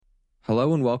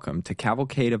Hello and welcome to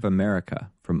Cavalcade of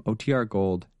America from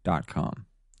OTRGold.com.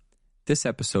 This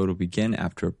episode will begin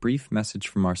after a brief message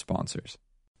from our sponsors.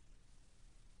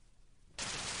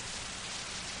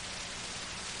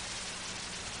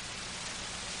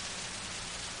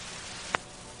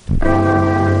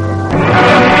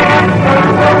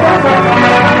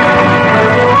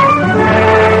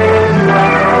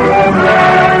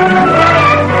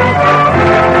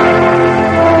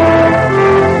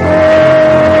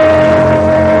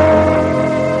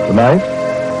 Tonight,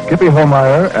 Skippy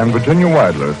Homeyer and Virginia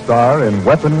Weidler star in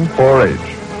Weapon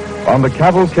 4H on the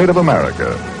Cavalcade of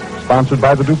America, sponsored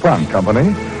by the DuPont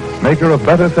Company, maker of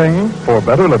better things for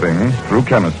better living through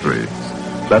chemistry.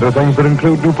 Better things that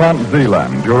include DuPont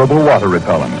Zealand, durable water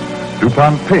repellent,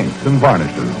 DuPont paints and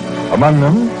varnishes. Among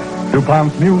them,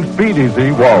 DuPont's new Speed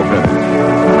Easy wall tint.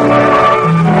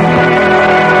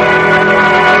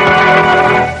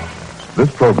 This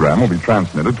program will be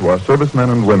transmitted to our servicemen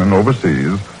and women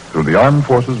overseas through the Armed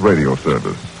Forces Radio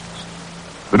Service.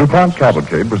 The DuPont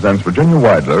Cavalcade presents Virginia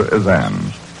Weidler as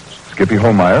Anne. Skippy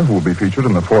Homeyer, who will be featured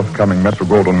in the forthcoming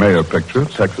Metro-Goldwyn-Mayer picture,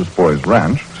 Texas Boys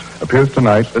Ranch, appears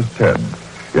tonight as Ted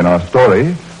in our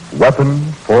story, Weapon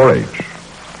 4H.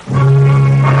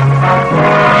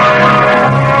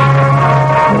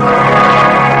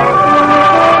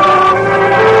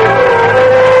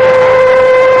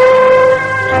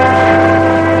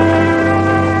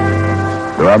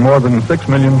 There are more than 6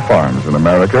 million farms in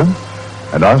America,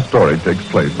 and our story takes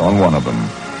place on one of them.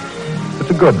 It's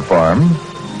a good farm,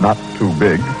 not too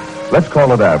big. Let's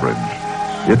call it average.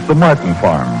 It's the Martin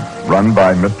Farm, run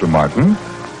by Mr. Martin,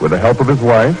 with the help of his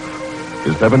wife,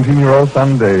 his 17-year-old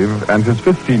son Dave, and his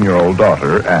 15-year-old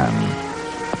daughter Anne.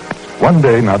 One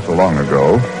day, not so long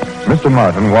ago, Mr.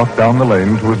 Martin walked down the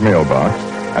lane to his mailbox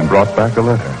and brought back a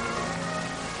letter.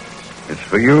 It's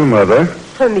for you, Mother.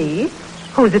 For me?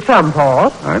 Who's it from,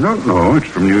 Paul? I don't know. It's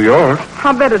from New York.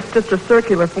 I'll bet it's just a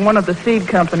circular from one of the seed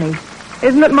companies.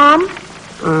 Isn't it, Mom?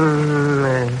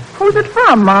 Who's it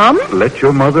from, Mom? Let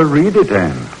your mother read it,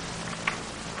 Anne.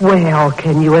 Well,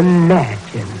 can you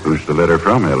imagine? Who's the letter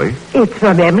from, Ellie? It's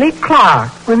from Emily Clark.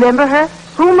 Remember her?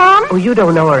 Who, Mom? Oh, you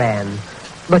don't know her, Anne.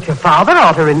 But your father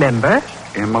ought to remember.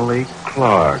 Emily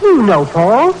Clark. You know,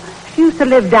 Paul. She used to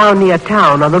live down near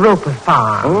town on the Roper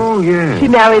farm. Oh, yes. She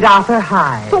married Arthur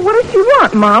Hyde. But what does she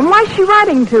want, Mom? Why's she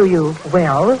writing to you?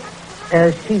 Well,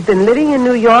 she's been living in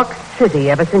New York City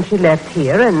ever since she left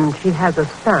here, and she has a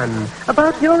son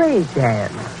about your age,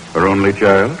 Anne. Her only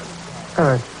child?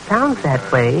 Sounds that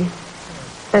way.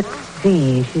 Let's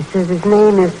see. She says his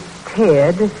name is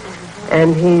Ted,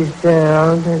 and he's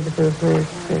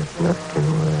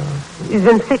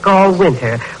been sick all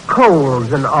winter,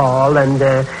 colds and all, and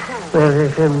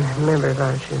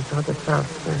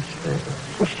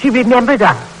she remembered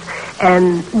us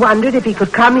and wondered if he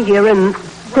could come here and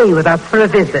stay with us for a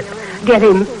visit. Get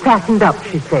him fattened up,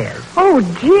 she says. Oh,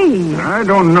 gee. I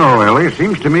don't know, Ellie.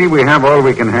 Seems to me we have all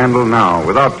we can handle now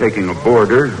without taking a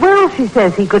boarder. Well, she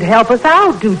says he could help us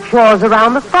out, do chores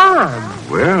around the farm.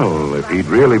 Well, if he'd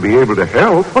really be able to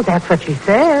help. Well, that's what she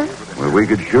says. Well, we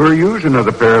could sure use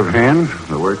another pair of hands.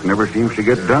 The work never seems to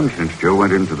get done since Joe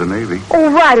went into the Navy. Oh,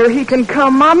 right, or he can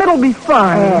come, Mom. It'll be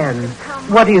fun. And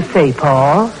what do you say,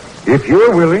 Paul? If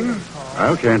you're willing,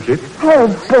 I'll chance it. Oh,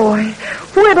 boy.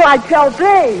 Where'll I tell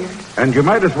Dave? And you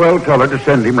might as well tell her to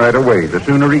send him right away. The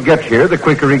sooner he gets here, the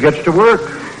quicker he gets to work.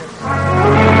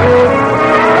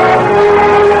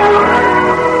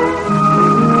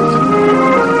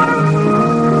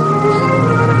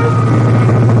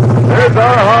 There's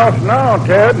our house now,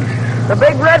 Ted. The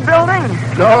big red building?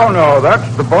 No, that's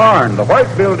the barn. The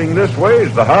white building this way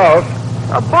is the house.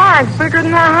 A barn's bigger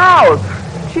than a house.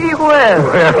 Gee whiz.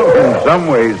 Well, in some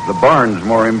ways, the barn's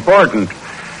more important.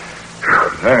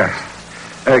 There.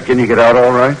 Can you get out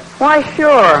all right? Why,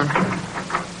 sure.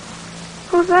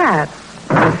 Who's that?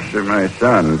 That's my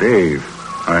son, Dave.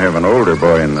 I have an older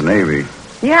boy in the Navy.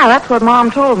 Yeah, that's what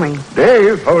Mom told me.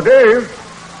 Dave? Oh, Dave.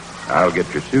 I'll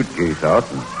get your suitcase out,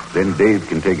 and then Dave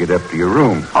can take it up to your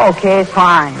room. Okay,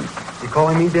 fine. You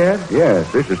calling me, Dad? Yes,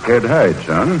 this is Ted Hyde,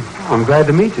 son. I'm glad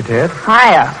to meet you, Ted.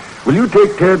 Hiya. Will you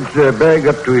take Ted's bag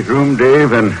up to his room,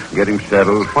 Dave, and get him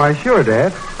settled? Why, sure,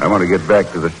 Dad. I want to get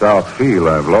back to the South Field.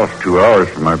 I've lost 2 hours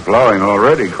from my plowing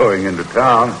already going into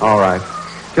town. All right.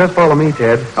 Just follow me,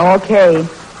 Ted. Okay.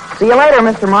 See you later,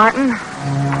 Mr. Martin.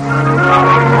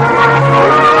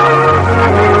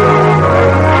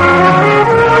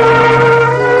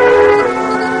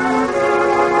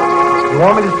 You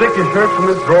want me to stick your shirts in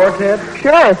this drawer, Ted?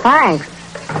 Sure, thanks.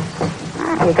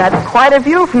 You got quite a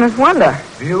view from this window.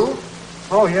 View?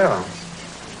 Oh, yeah.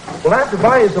 We'll have to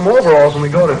buy you some overalls when we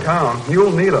go to town.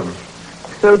 You'll need them.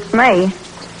 Suits me.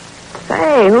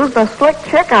 Say, who's the slick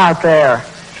chick out there?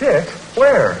 Chick?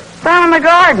 Where? Down in the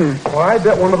garden. Well, I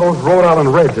bet one of those Rhode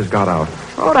Island Reds has got out.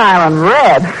 Rhode Island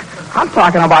Red? I'm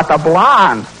talking about the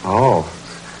blonde. Oh,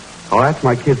 that's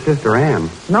my kid sister, Ann.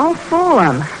 No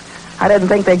fooling. I didn't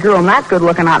think they grew 'em that good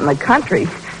looking out in the country.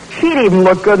 She'd even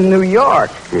look good in New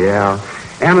York. Yeah,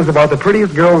 Ann is about the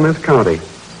prettiest girl in this county.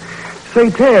 Say,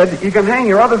 Ted, you can hang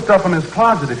your other stuff in this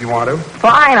closet if you want to.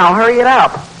 Fine, I'll hurry it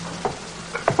up.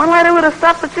 What'll I do with the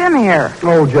stuff that's in here?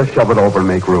 Oh, just shove it over and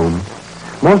make room.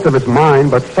 Most of it's mine,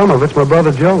 but some of it's my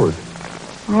brother Joe's.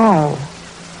 Oh.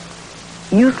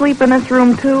 You sleep in this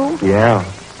room, too? Yeah.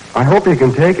 I hope you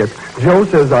can take it. Joe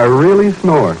says I really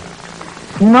snore.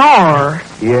 Snore?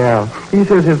 Yeah. He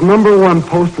says his number one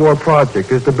post-war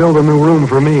project is to build a new room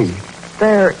for me.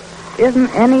 There isn't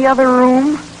any other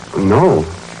room? No.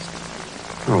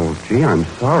 Oh, gee, I'm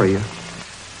sorry.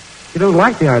 You don't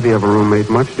like the idea of a roommate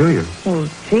much, do you? Well,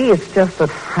 gee, it's just that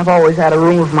I've always had a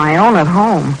room of my own at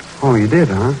home. Oh, you did,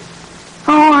 huh?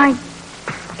 Oh, I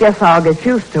guess I'll get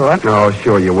used to it. Oh,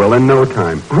 sure you will, in no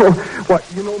time. What,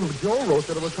 you know, Joe wrote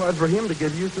that it was hard for him to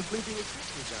get used to sleeping with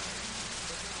picture guys.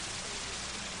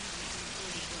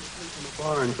 In the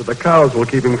barn, so the cows will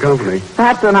keep him company.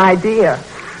 That's an idea.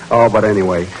 Oh, but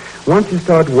anyway, once you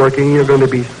start working, you're going to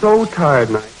be so tired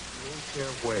night, you won't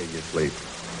care where you sleep.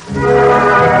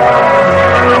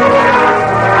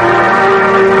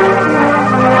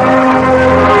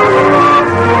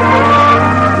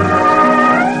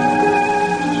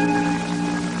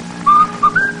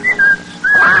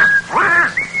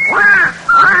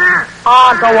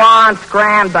 Oh, go on,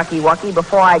 scram, Ducky Wucky,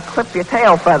 before I clip your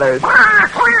tail feathers. Oh, a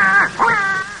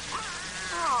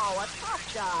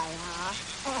tough guy, huh?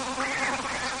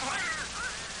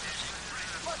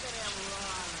 Look at him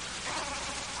run.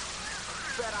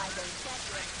 Bet I can catch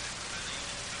him.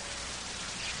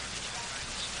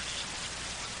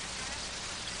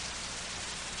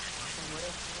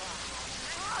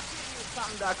 I'll give you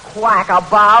something to quack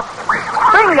about.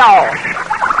 Bingo!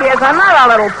 Here's another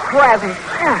little present.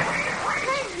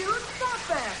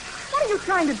 What are you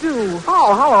trying to do?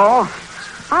 Oh, hello.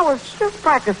 I was just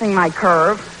practicing my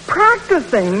curve.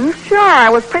 Practicing? Sure, I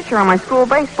was pitcher on my school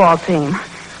baseball team.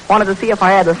 Wanted to see if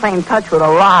I had the same touch with a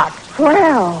rock.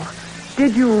 Well,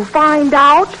 did you find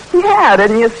out? Yeah,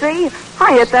 didn't you see?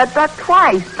 I hit that duck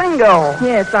twice. Bingo.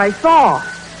 Yes, I saw.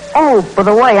 Oh, by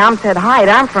the way, I'm Ted Hyde.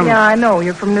 I'm from... Yeah, I know.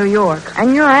 You're from New York.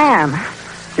 And you're Ann.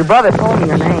 Your brother told me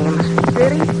your name.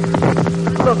 Did he?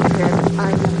 Look, Ted,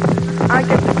 I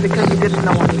guess it's because you didn't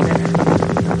know any better.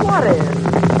 What is?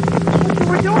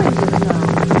 What you were doing just now.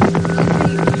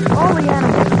 See, all the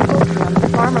animals and poultry on the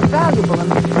farm are valuable,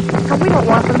 and we don't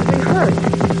want them to be hurt.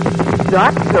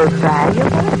 Ducks are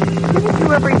valuable? Didn't you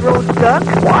ever eat roast duck?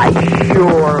 Why,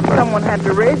 sure, but... Someone had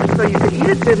to raise it so you could eat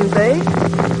it, didn't they?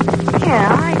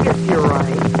 Yeah, I guess you're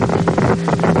right.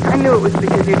 I knew it was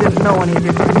because you didn't know any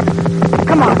different.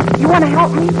 Come on, you want to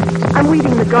help me? I'm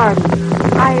weeding the garden.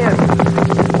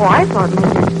 I thought maybe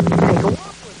you'd take a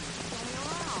walk with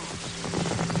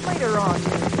me. Later on,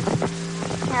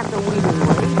 Can't the weeding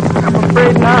wait? I'm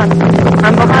afraid not.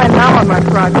 I'm behind now on my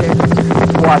project.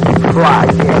 What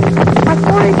project? My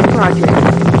 4-H project.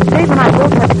 Dave and I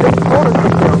both have big quotas to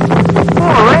fill.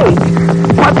 4-H?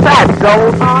 What's that,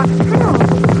 gold hawk? No,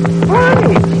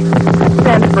 4-H. That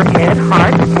stands for head,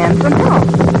 heart, hands, and health.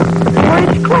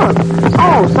 4-H club.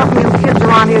 Oh, something you kids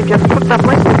around here just hooked up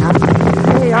lately, huh?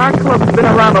 Hey, our club's been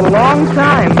around a long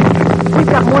time. We've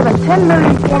got more than 10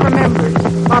 million former members.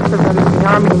 Lots of them in the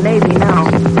Army and Navy now.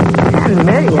 10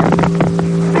 million?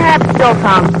 That still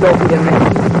sounds dopey to me.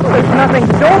 Well, there's nothing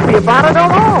dopey about it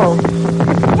at all.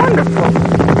 It's wonderful.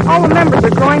 All the members are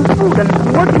growing food and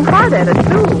working hard at it,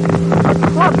 too. A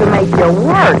club to make you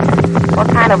work? What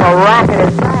kind of a racket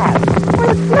is that? Well,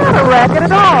 it's not a racket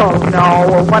at all. No,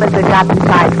 well, what has it got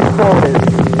besides quotas?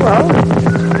 Well,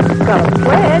 it's got a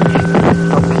pledge.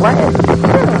 A pledge?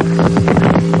 Yeah.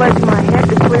 Pledge my head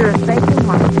to clearer thinking,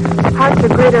 my heart to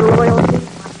greater loyalty, my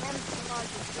hands to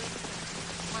larger thinking,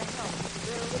 my health to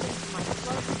greater living, my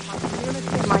club, my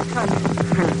community, and my country.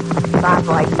 Sounds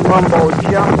like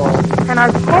mumbo-jumbo. And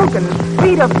our slogan is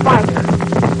feed a fighter.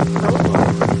 So,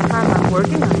 I'm not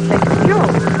working, I'm taking Joe.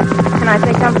 And I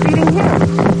think I'm feeding him.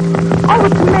 All the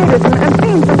tomatoes and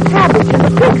beans and cabbage and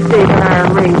the pigs Dave and I are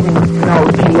raising. No,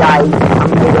 gee, I eat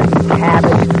tomatoes and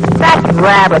cabbage. That's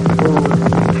rabbit food.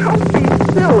 Don't be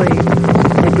silly.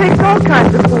 It takes all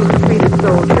kinds of food to feed a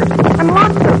soldier. And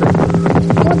lots of it.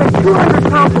 More than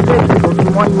 200 pounds of vegetables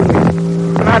in 1 year.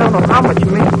 And I don't know how much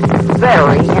meat.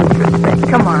 Very interesting.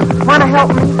 Come on, want to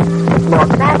help me? Look,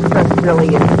 that's the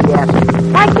silliest yet.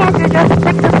 Why can't you just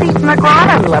stick the seats in the ground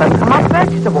and let them come up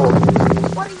vegetables.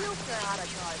 What do you care how to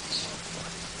garden?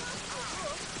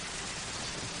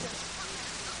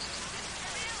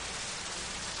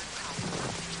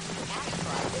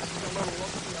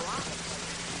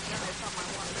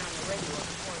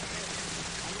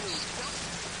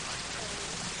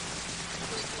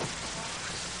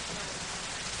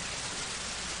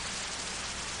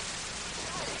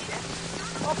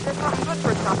 Hope there's something good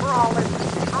for supper. All this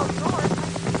outdoors.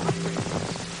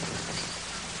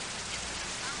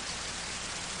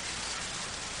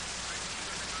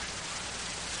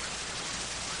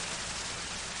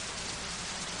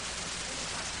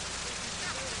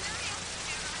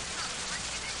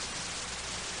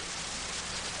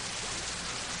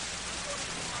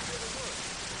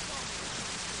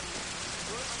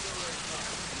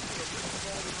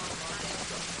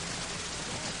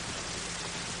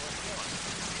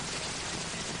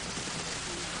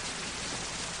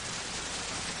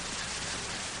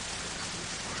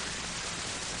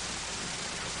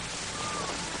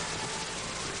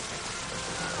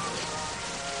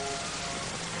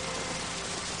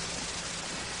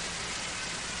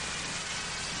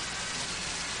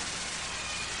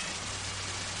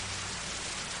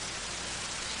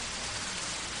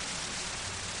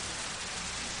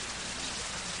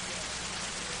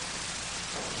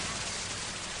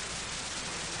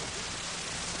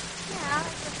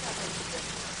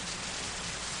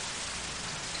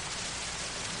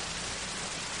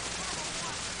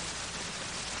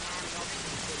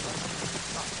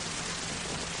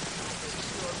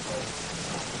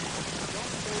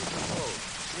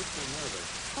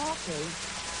 Okay.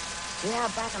 Yeah,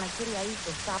 back in the city, I used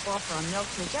to stop off for a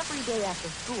milkshake every day after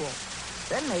school.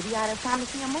 Then maybe I'd have time to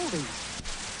see a movie.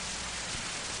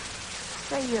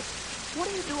 Say, what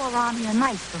do you do around here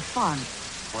nights for fun?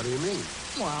 What do you mean?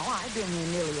 Well, I've been here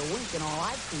nearly a week, and all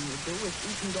I've seen you do is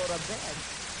eat and go to bed.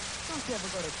 Don't you ever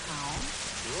go to town?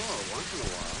 Sure, once in a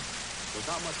while. There's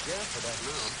not much gas for that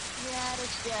now. Yeah,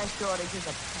 this gas shortage is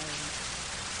a pain.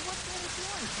 What can you do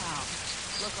in town?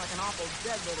 Looks like an awful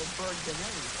dead little bird to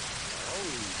me. Oh,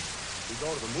 we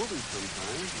go to the movies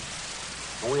sometimes.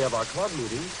 And we have our club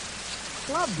meetings.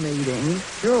 Club meetings?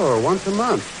 Sure, once a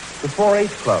month. The 4-H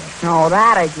club. Oh,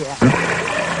 that again.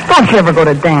 Don't you ever go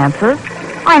to dances?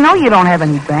 I know you don't have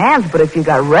any bands, but if you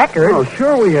got records... Oh,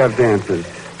 sure we have dances.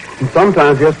 And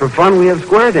sometimes, just for fun, we have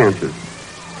square dances.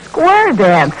 Square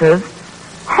dances?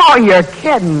 Oh, you're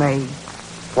kidding me.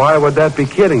 Why would that be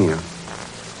kidding you?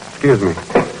 Excuse me.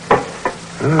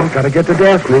 Gotta get to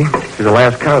Daphne. She's the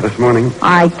last car this morning.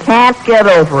 I can't get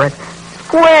over it.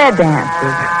 Square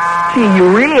dances. Gee,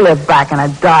 you really live back in the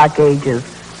dark ages.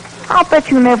 I'll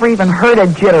bet you never even heard of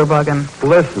jitterbugging.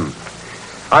 Listen,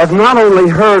 I've not only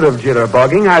heard of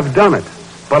jitterbugging, I've done it.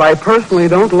 But I personally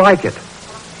don't like it.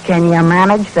 Can you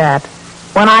manage that?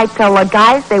 When I tell the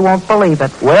guys, they won't believe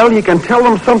it. Well, you can tell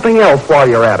them something else while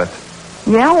you're at it.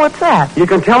 Yeah, what's that? You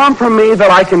can tell them from me that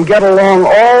I can get along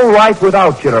all right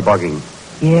without jitterbugging.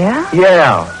 Yeah?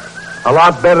 Yeah. A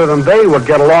lot better than they would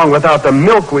get along without the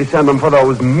milk we send them for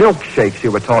those milkshakes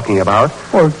you were talking about.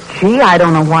 Well, gee, I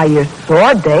don't know why you're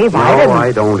sore, Dave. No,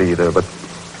 I don't either, but...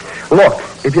 Look,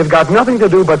 if you've got nothing to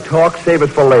do but talk, save it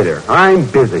for later. I'm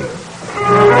busy.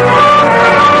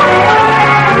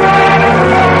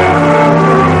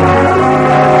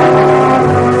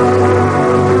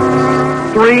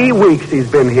 3 weeks he's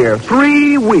been here.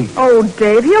 3 weeks. Oh,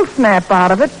 Dave, he'll snap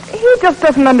out of it. He just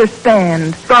doesn't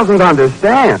understand. Doesn't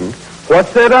understand?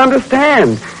 What's there to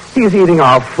understand? He's eating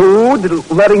our food,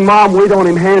 letting Mom wait on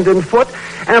him hand and foot,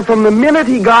 and from the minute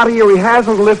he got here, he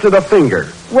hasn't lifted a finger.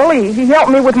 Well, he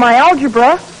helped me with my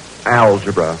algebra.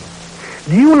 Algebra.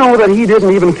 Do you know that he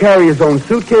didn't even carry his own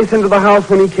suitcase into the house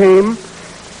when he came?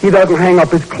 He doesn't hang up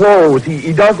his clothes.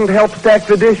 He doesn't help stack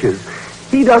the dishes.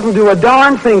 He doesn't do a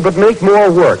darn thing but make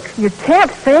more work. You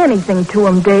can't say anything to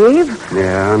him, Dave.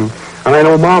 Yeah, and I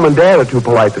know Mom and Dad are too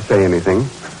polite to say anything.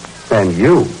 And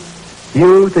you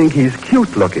think he's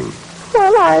cute looking.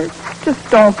 Well, I just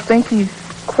don't think he's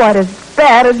quite as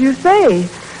bad as you say.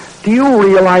 Do you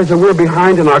realize that we're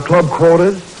behind in our club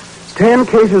quotas? 10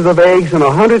 cases of eggs and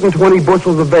 120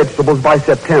 bushels of vegetables by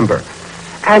September.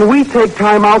 And we take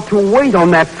time out to wait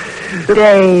on that...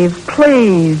 Dave,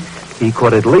 please. He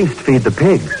could at least feed the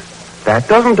pigs. That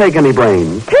doesn't take any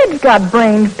brains. Kid's got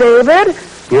brains, David.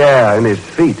 Yeah, and his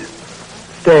feet.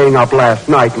 Staying up last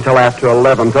night until after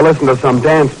 11 to listen to some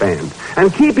dance band.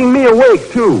 And keeping me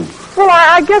awake, too. Well,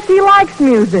 I guess he likes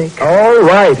music. All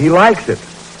right, he likes it.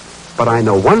 But I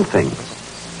know one thing.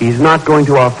 He's not going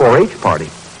to our 4-H party.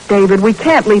 David, we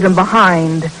can't leave him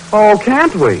behind. Oh,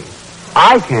 can't we?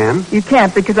 I can. You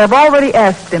can't because I've already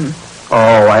asked him.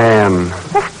 Oh, Anne.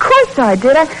 Of course course I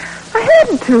did. I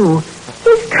had to.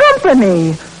 He's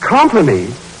company. Company?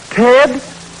 Ted?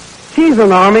 He's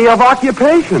an army of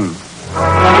occupation.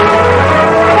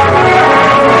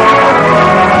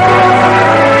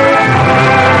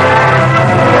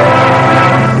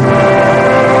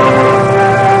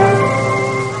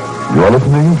 You're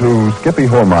listening to Skippy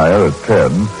Holmeyer as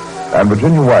Ted and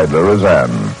Virginia Weidler as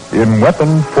Anne in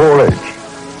Weapon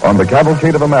 4H on the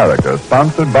Cavalcade of America,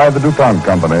 sponsored by the DuPont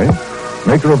Company,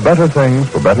 maker of better things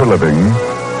for better living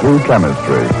through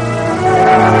chemistry.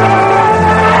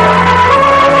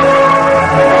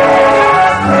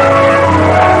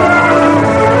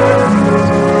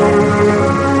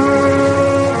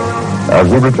 As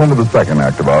we return to the second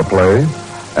act of our play,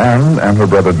 Anne and her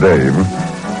brother Dave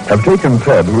have taken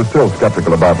Ted, who is still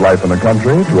skeptical about life in the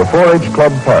country, to a 4-H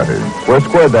club party where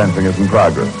square dancing is in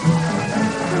progress.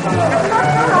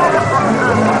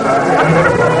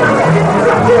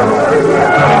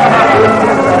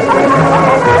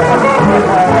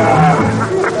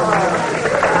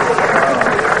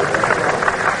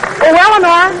 Oh,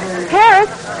 Eleanor, Harris.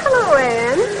 Hello,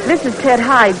 Anne. This is Ted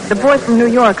Hyde, the boy from New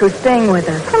York who's staying with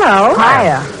us. Hello.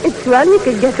 Hiya. It's swell you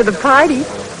could get to the party.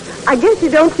 I guess you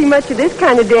don't see much of this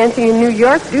kind of dancing in New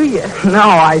York, do you? No,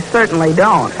 I certainly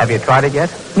don't. Have you tried it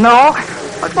yet? No,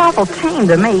 it's awful tame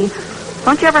to me.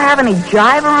 Don't you ever have any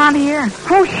jive around here?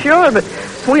 Oh, sure, but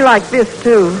we like this,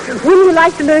 too. Wouldn't you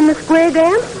like to learn the square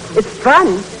dance? It's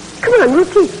fun. Come on, we'll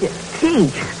teach you.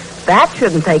 Teach? That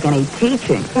shouldn't take any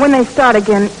teaching. When they start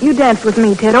again, you dance with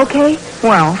me, Ted, okay?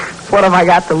 Well, what have I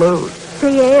got to lose?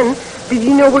 Say, Anne, did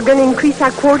you know we're going to increase our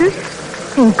quarters?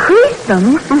 Increase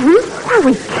them? Mm-hmm. Why,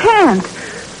 we can't.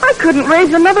 I couldn't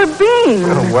raise another bean.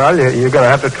 Oh, well, you're going to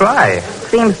have to try.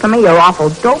 Seems to me you're awful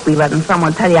dopey letting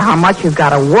someone tell you how much you've got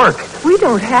to work. We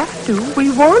don't have to.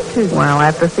 We want to. Well,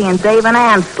 after seeing Dave and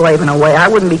Ann slaving away, I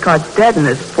wouldn't be caught dead in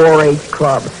this 4-H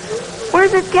club. Where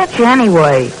does it get you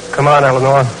anyway? Come on,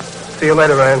 Eleanor. See you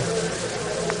later, Anne.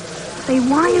 Say,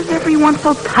 why is everyone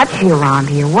so touchy around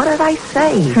here? What did I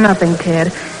say? Nothing,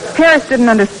 Ted. Harris didn't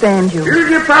understand you. Here's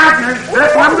your partners.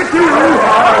 That's number 2.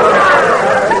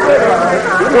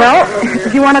 Well,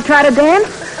 do you want to try to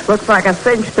dance? Looks like a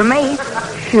cinch to me.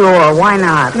 Sure, why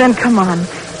not? Then come on.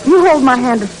 You hold my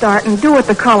hand to start and do what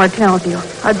the caller tells you.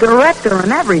 A director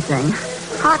and everything.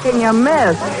 How can you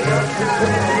miss?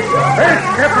 First,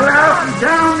 step out and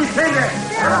down the center.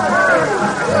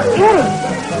 Teddy,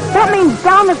 that means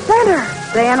down the center.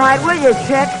 Staying right with you,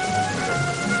 chick.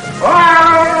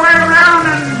 All the way around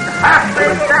and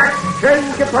halfway back.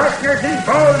 Change your partners and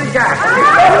fold the gap.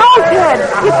 No, Ted,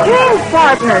 you changed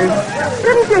partners.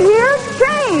 Didn't you hear?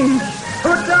 Change.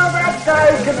 Put down that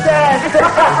guy to dance.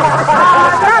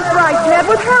 That's right, Ted,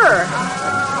 with her.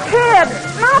 Ted,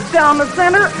 not down the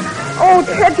center. Oh,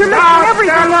 Ted, you're mixing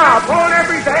everything up. Hold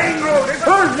everything.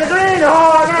 Who's the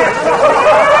greenhorn?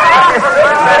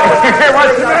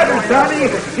 What's the matter, Sonny?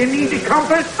 You need the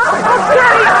compass?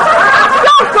 Teddy,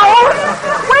 don't go.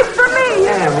 Wait for me.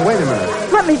 Anne, wait a minute.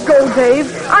 Let me go, Dave.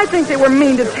 I think they were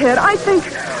mean to Ted. I think,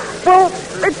 well,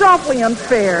 it's awfully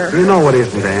unfair. You know it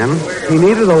isn't, Anne. He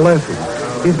needed a lesson.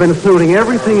 He's been snooting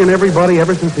everything and everybody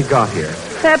ever since he got here.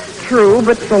 That's true,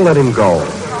 but So let him go.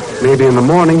 Maybe in the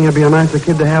morning he'll be a nicer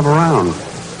kid to have around.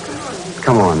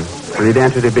 Come on. Will you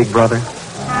dance with your big brother?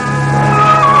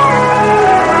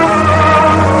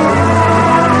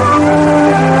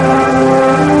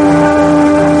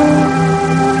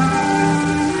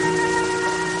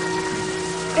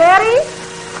 Teddy?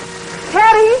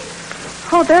 Teddy?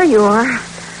 Oh, there you are.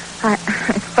 I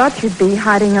thought you'd be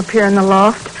hiding up here in the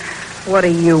loft. What do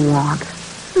you want?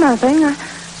 Nothing.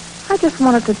 I just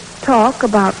wanted to talk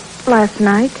about last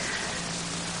night.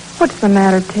 What's the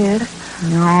matter, Ted?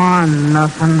 Oh,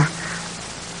 nothing.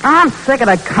 I'm sick of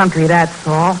the country, that's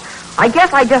all. I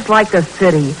guess I just like the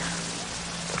city.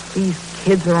 These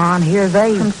kids around here,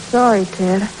 I'm sorry,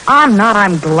 Ted. I'm not,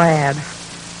 I'm glad.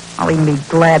 I'll even be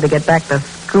glad to get back to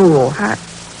school.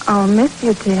 I'll miss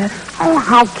you, Ted. Oh,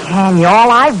 how can you?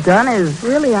 All I've done is...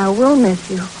 Really, I will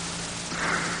miss you.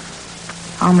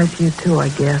 I'll miss you too, I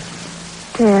guess.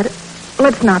 Ted,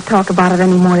 let's not talk about it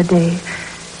anymore today.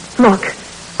 Look,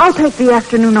 I'll take the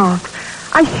afternoon off.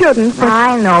 I shouldn't, but...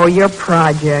 I know, your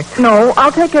project. No,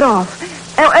 I'll take it off.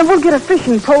 And we'll get a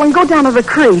fishing pole and go down to the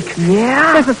creek.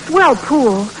 Yeah? There's a swell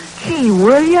pool. Gee,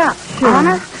 will ya? Sure.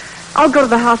 Honest? I'll go to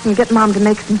the house and get Mom to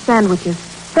make some sandwiches.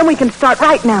 Then we can start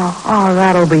right now. Oh,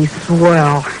 that'll be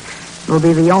swell. It'll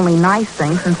be the only nice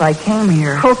thing since I came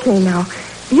here. Okay, now.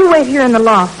 You wait here in the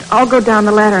loft. I'll go down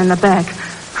the ladder in the back.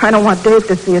 I don't want Dave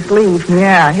to see us leave.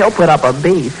 Yeah, he'll put up a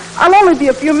beef. I'll only be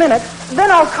a few minutes. Then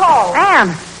I'll call. Anne,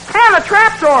 the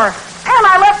trapdoor. Anne,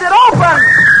 I left it open.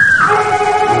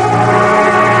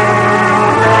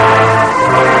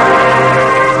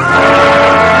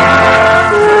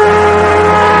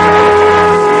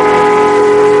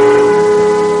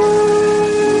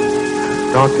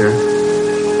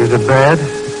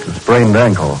 sprained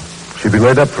ankle. She'd be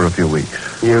laid up for a few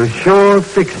weeks. You sure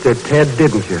fixed it, Ted,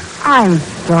 didn't you? I'm It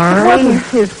sorry. wasn't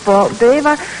his fault, Dave.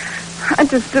 I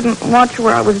just didn't watch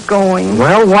where I was going.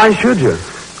 Well, why should you?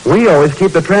 We always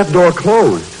keep the trap door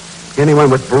closed. Anyone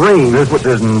with brains... This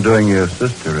isn't doing your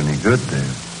sister any good,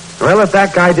 Dave. Well, if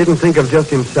that guy didn't think of just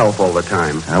himself all the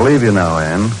time. I'll leave you now,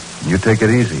 Ann. You take it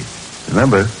easy.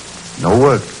 Remember, no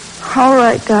work. All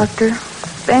right, Doctor.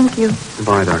 Thank you.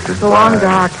 Goodbye, Doctor. So long,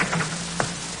 Doc.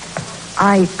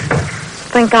 I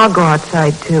think I'll go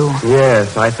outside, too.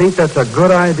 Yes, I think that's a good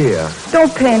idea.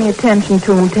 Don't pay any attention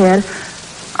to him, Ted.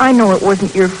 I know it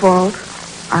wasn't your fault.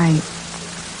 I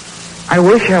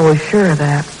wish I was sure of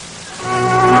that.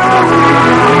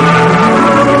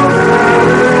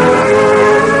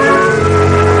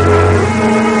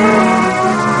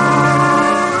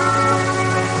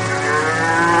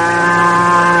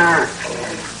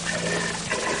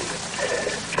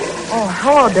 Oh,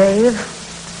 hello, Dave.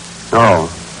 Oh,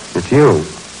 it's you.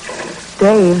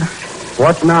 Dave,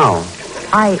 What now?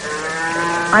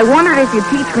 I wondered if you'd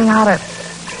teach me how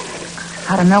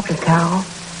to milk a cow.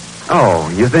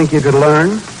 Oh, you think you could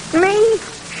learn? Me?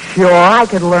 Sure, I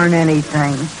could learn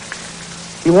anything.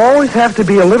 You always have to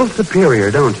be a little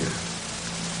superior, don't you?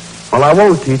 Well, I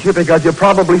won't teach you because you'll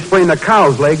probably sprain the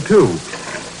cow's leg, too.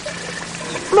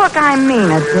 Look, I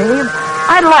mean it, Dave.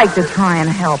 I'd like to try and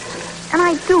help. And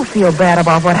I do feel bad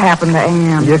about what happened to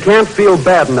Ann. You can't feel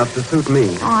bad enough to suit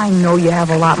me. I know you have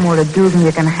a lot more to do than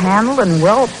you can handle, and,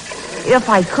 well, if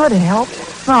I could help,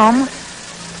 some.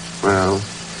 Well,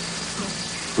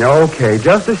 okay,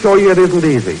 just to show you it isn't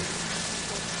easy.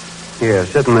 Here,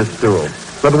 sit in this stool.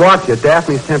 But watch it,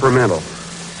 Daphne's temperamental.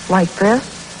 Like this?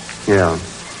 Yeah.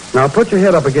 Now put your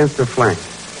head up against her flank.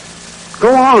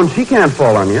 Go on, she can't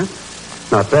fall on you.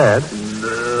 Not bad.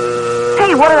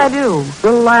 Hey, what did I do?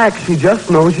 Relax, she just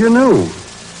knows you knew.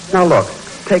 Now look,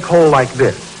 take hold like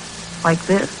this. Like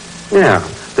this? Yeah,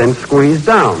 then squeeze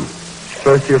down.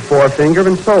 First your forefinger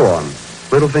and so on.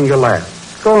 Little finger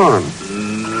last. Go on.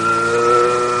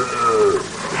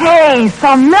 Hey,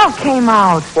 some milk came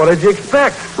out. What did you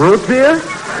expect? Root beer?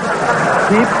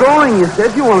 Keep going. You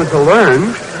said you wanted to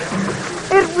learn.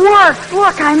 It works.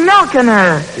 Look, I'm milking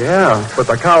her. Yeah, but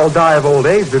the cow will die of old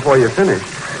age before you finish.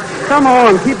 Come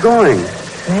on, keep going.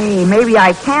 Hey, maybe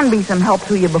I can be some help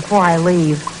to you before I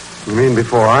leave. You mean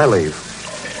before I leave?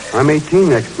 I'm 18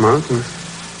 next month,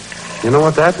 and you know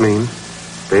what that means.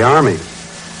 The Army.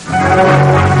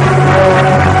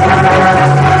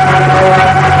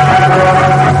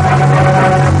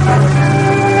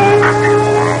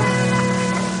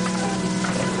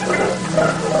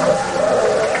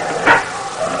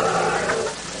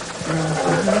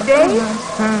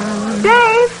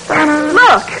 Dave,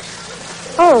 look.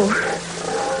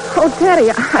 Oh, Teddy,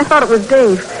 I thought it was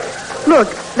Dave. Look,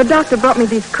 the doctor brought me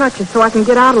these crutches so I can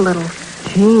get out a little.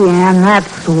 Gee, Ann,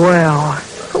 that's swell.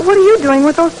 But what are you doing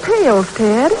with those pails,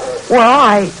 Ted?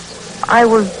 Well, I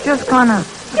was just gonna...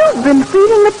 You've been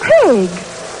feeding the pigs.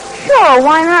 Sure,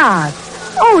 why not?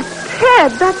 Oh,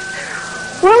 Ted,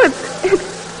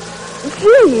 it's...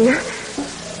 Gee.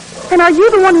 And are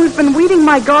you the one who's been weeding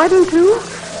my garden, too?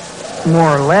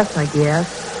 More or less, I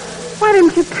guess. Why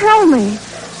didn't you tell me?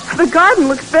 The garden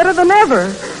looks better than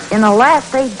ever. In the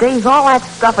last 8 days, all that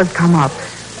stuff has come up.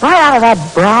 Right out of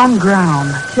that brown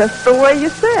ground. Just the way you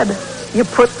said. You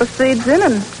put the seeds in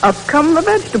and up come the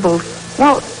vegetables.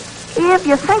 Well, if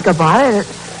you think about it,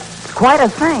 it's quite a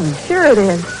thing. Sure it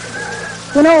is.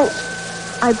 You know,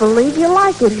 I believe you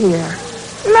like it here.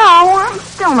 No, I'm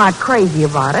still not crazy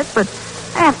about it, but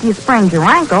after you sprained your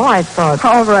ankle, I thought...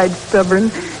 All right,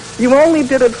 stubborn. You only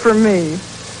did it for me.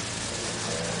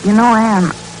 You know,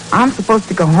 Ann, I'm supposed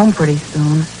to go home pretty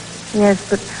soon. Yes,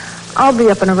 but I'll be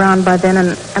up and around by then,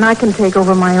 and I can take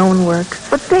over my own work.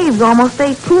 But Dave's almost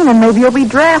 18, and maybe he'll be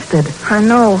drafted. I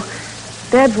know.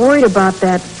 Dad's worried about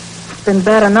that. It's been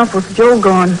bad enough with Joe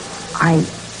gone. I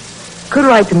could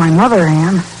write to my mother,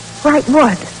 Ann. Write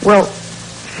what? Well,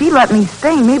 she let me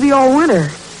stay maybe all winter.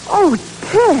 Oh,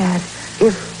 Ted.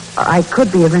 If I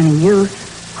could be of any use.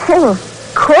 Oh,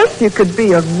 of course you could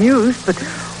be of use, but,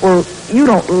 well, you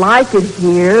don't like it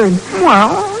here, and...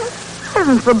 Well, it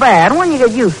isn't so bad when you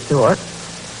get used to it.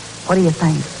 What do you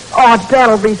think? Oh,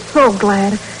 Dad'll be so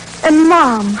glad. And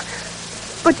Mom.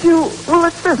 But you... Well,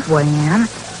 it's this way, Ann.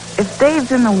 If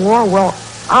Dave's in the war, well,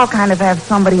 I'll kind of have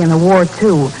somebody in the war,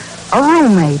 too. A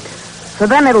roommate. So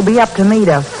then it'll be up to me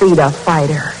to feed a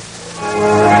fighter.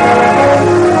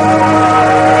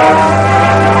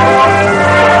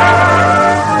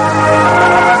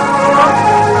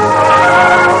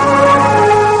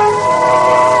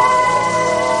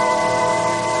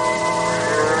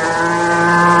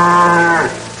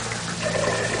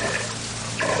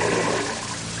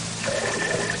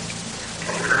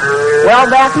 Well,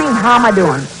 Daphne, how am I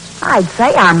doing? I'd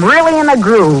say I'm really in a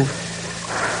groove.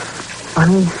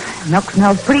 Funny, milk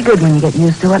smells pretty good when you get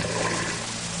used to it.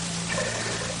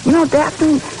 You know,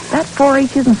 Daphne, that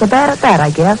 4-H isn't so bad at that, I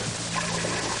guess.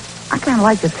 I kind of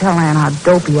like to tell Ann how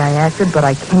dopey I acted, but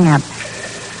I can't.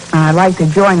 And I'd like to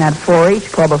join that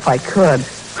 4-H club if I could.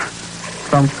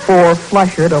 From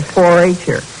 4-flusher to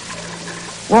 4-H'er.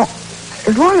 Well,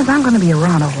 as long as I'm going to be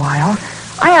around a while,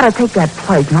 I ought to take that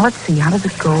pledge. Now, let's see. How does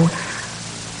it go?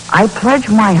 I pledge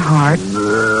my heart.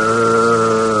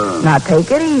 Now,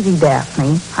 take it easy,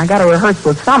 Daphne. I got to rehearse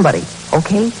with somebody,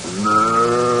 okay?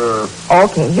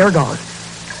 Okay, here goes.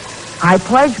 I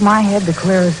pledge my head to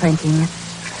clearer thinking,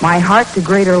 my heart to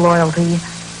greater loyalty,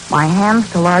 my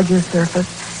hands to larger surface,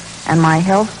 and my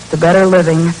health to better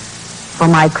living for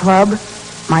my club,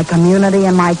 my community,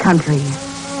 and my country.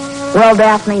 Well,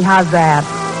 Daphne, how's that?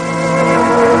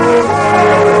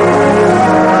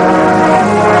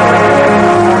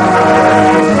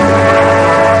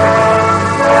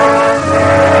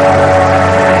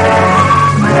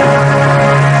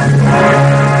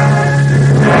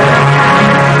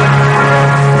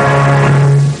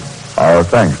 Our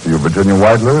thanks to you, Virginia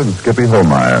Weidler and Skippy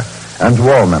Holmeyer, and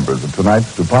to all members of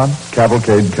tonight's DuPont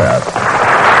Cavalcade cast.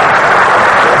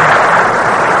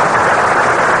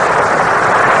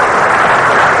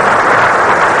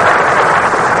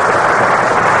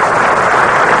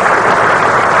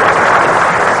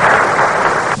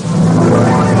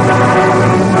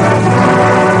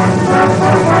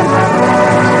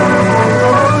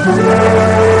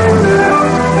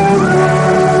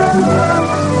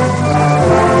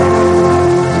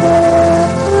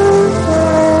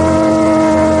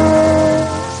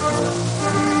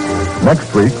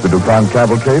 Next week, the DuPont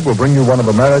Cavalcade will bring you one of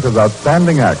America's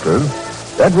outstanding actors,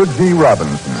 Edward G.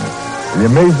 Robinson, the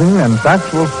amazing and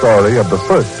factual story of the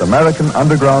first American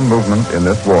underground movement in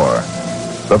this war.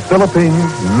 The Philippines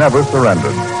never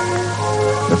surrendered.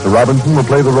 Mr. Robinson will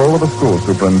play the role of a school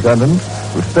superintendent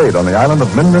who stayed on the island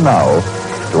of Mindanao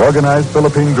to organize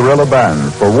Philippine guerrilla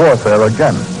bands for warfare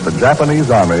against the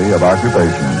Japanese Army of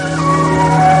Occupation.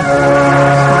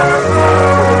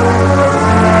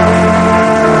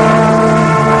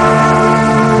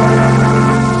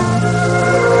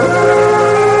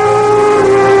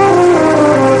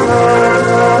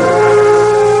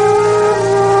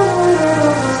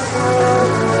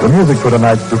 The music for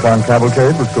tonight's DuPont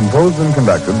Cavalcade was composed and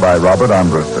conducted by Robert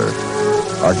Armbruster.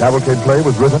 Our cavalcade play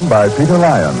was written by Peter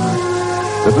Lyons.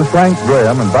 This is Frank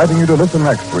Graham inviting you to listen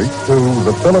next week to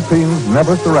The Philippines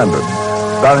Never Surrendered,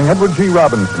 starring Edward G.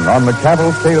 Robinson on the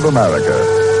Cavalcade of America.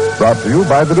 Brought to you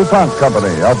by the DuPont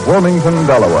Company of Wilmington,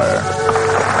 Delaware.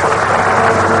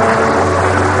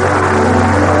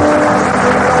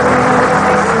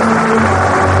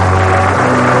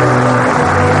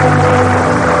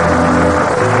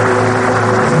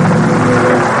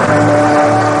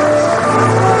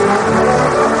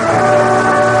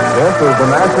 This is the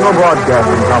National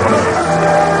Broadcasting Company.